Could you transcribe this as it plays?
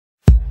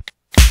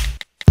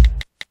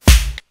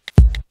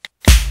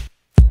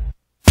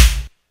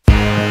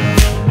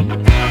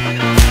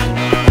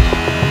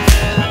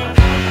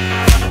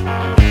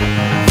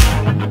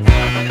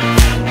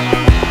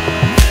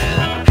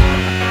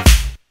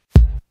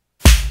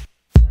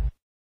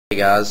Hey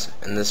guys,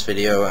 in this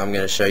video I'm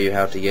going to show you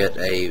how to get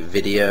a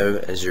video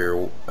as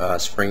your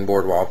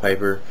springboard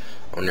wallpaper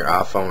on your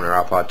iPhone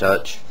or iPod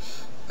Touch.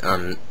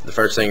 The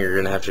first thing you're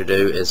going to have to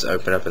do is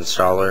open up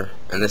Installer,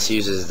 and this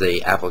uses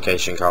the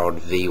application called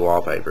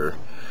vWallpaper.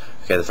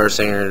 Okay, the first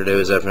thing you're going to do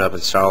is open up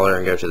Installer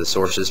and go to the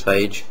sources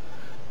page,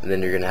 and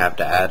then you're going to have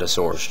to add a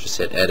source. Just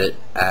hit edit,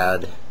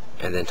 add,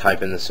 and then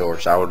type in the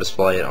source. I will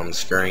display it on the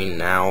screen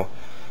now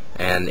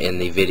and in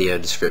the video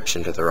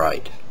description to the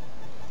right.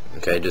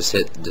 Okay, just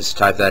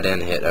type that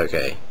in, hit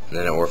OK, and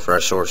then it will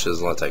refresh sources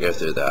and let that go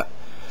through that.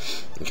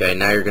 Okay,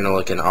 now you're going to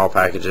look in all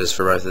packages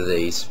for both of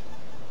these.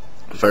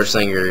 First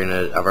thing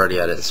I've already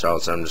had it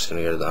installed, so I'm just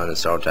going to go to the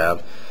uninstall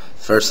tab.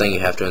 First thing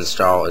you have to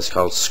install is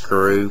called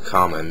Screw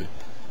Common,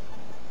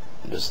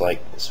 just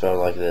like spelled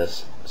like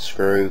this,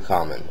 Screw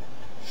Common.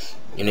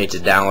 You need to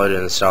download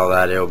and install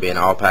that. It will be in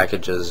all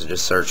packages.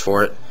 Just search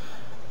for it.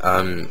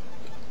 Download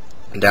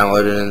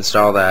and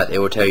install that. It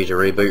will tell you to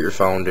reboot your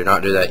phone. Do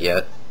not do that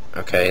yet.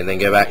 Okay, and then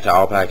go back to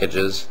all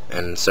packages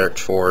and search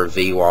for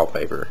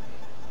vWallpaper,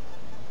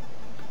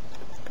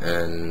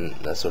 and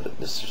that's what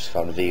this is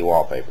called,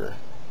 vWallpaper.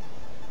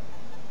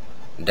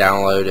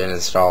 Download and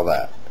install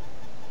that.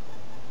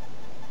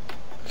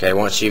 Okay,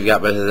 once you've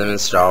got both of them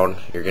installed,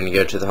 you're going to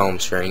go to the home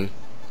screen,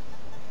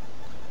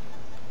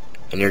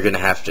 and you're going to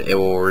have to, it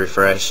will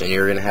refresh, and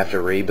you're going to have to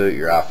reboot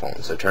your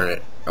iPhone. So turn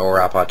it, or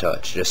iPod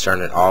Touch, just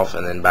turn it off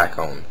and then back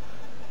on.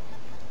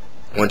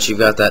 Once you've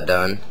got that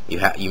done,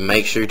 you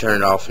make sure you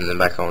turn it off and then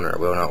back on, or it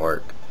will not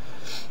work.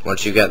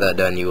 Once you've got that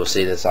done, you will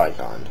see this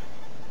icon,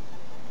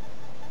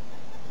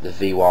 the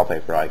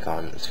vWallpaper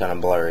icon. It's kind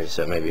of blurry,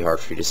 so it may be hard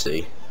for you to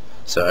see.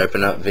 So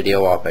open up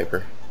Video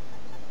Wallpaper,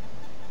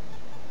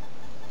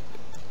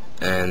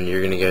 and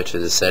you're going to go to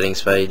the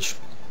settings page.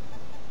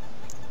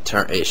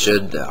 It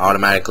should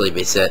automatically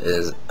be set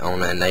as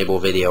on Enable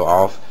Video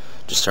Off.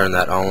 Just turn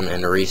that on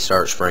and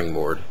restart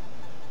Springboard.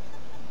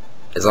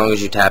 As long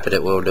as you tap it,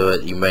 it will do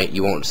it.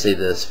 You won't see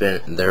the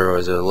spin. There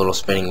was a little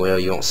spinning wheel.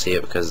 You won't see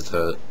it because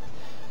the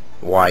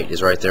white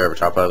is right there over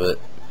top of it.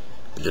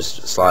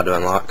 Just slide to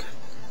unlock.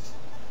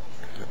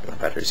 My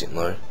battery's getting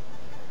low,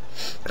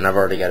 and I've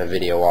already got a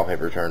video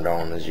wallpaper turned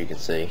on, as you can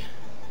see.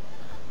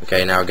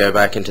 Okay, now go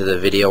back into the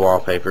video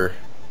wallpaper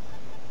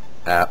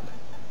app,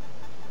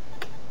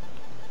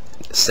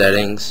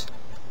 settings,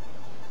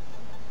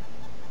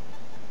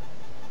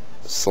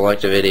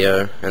 select a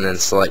video, and then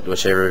select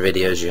whichever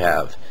videos you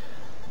have.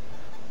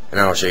 And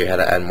I'll show you how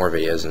to add more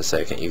videos in a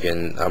second.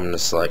 I'm going to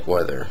select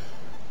weather.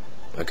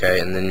 Okay,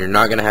 and then you're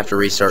not going to have to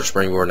restart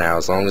Springboard now.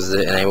 As long as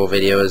the enable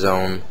video is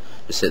on,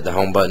 just hit the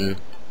home button,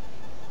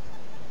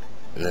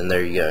 and then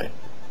there you go.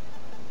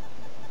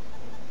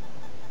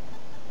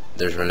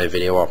 There's my new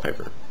video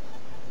wallpaper.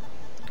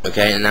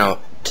 Okay, and now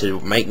to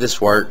make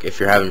this work, if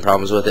you're having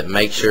problems with it,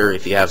 make sure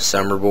if you have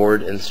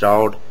Summerboard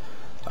installed,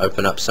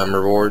 open up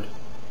Summerboard,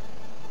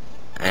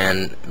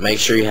 and make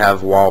sure you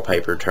have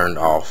wallpaper turned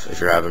off if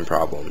you're having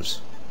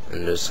problems,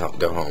 and just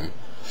go home.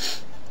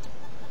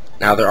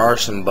 Now there are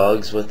some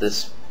bugs with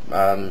this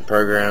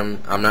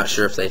program. I'm not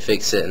sure if they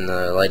fix it in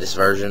the latest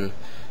version,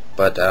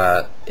 but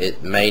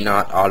it may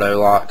not auto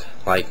lock,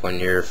 like when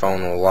your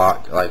phone will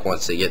lock, like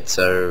once it gets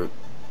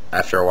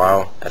after a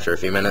while, after a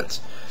few minutes.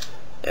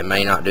 It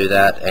may not do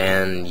that,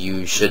 and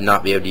you should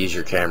not be able to use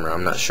your camera.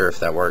 I'm not sure if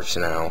that works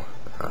now.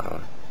 I'll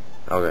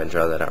go ahead and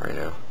try that out right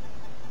now.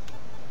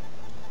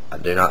 I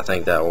do not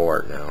think that will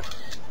work now.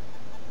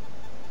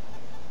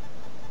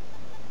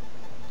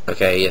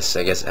 Okay, yes,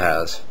 I guess it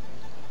has.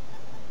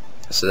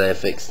 So they have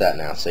fixed that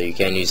now, so you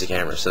can use the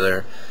camera. So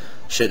there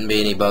shouldn't be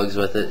any bugs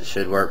with it. It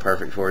should work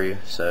perfect for you.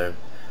 So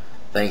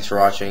thanks for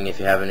watching. If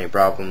you have any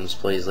problems,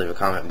 please leave a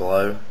comment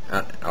below.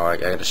 I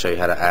got to show you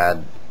how to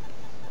add.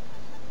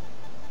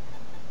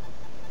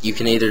 You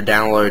can either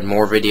download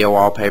more video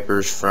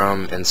wallpapers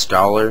from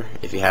Installer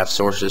if you have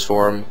sources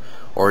for them,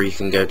 or you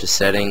can go to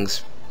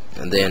Settings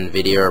and then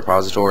Video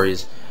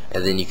Repositories,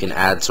 and then you can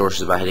add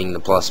sources by hitting the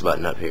plus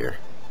button up here,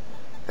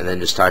 and then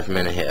just type them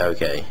in and hit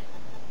OK.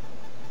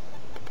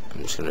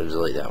 I'm just going to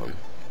delete that one,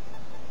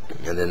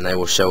 and then they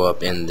will show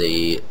up in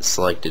the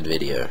selected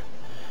video.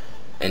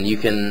 And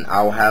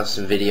I will have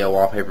some video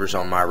wallpapers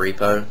on my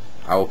repo.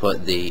 I will put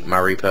my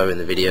repo in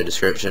the video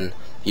description.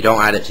 You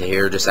don't add it to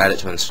here, just add it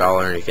to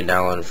Installer, and you can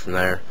download it from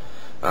there.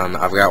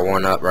 I've got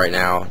one up right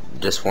now,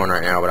 just one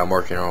right now, but I'm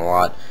working on a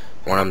lot.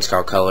 One of them is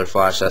called Color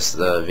Flash. That's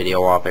the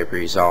video wallpaper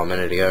you saw a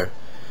minute ago.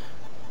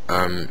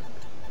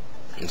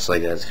 It's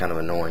like that. It's kind of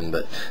annoying,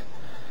 but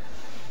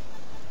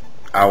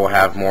I will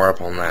have more up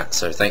on that.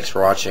 So thanks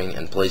for watching,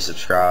 and please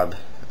subscribe,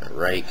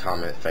 rate,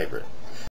 comment, favorite.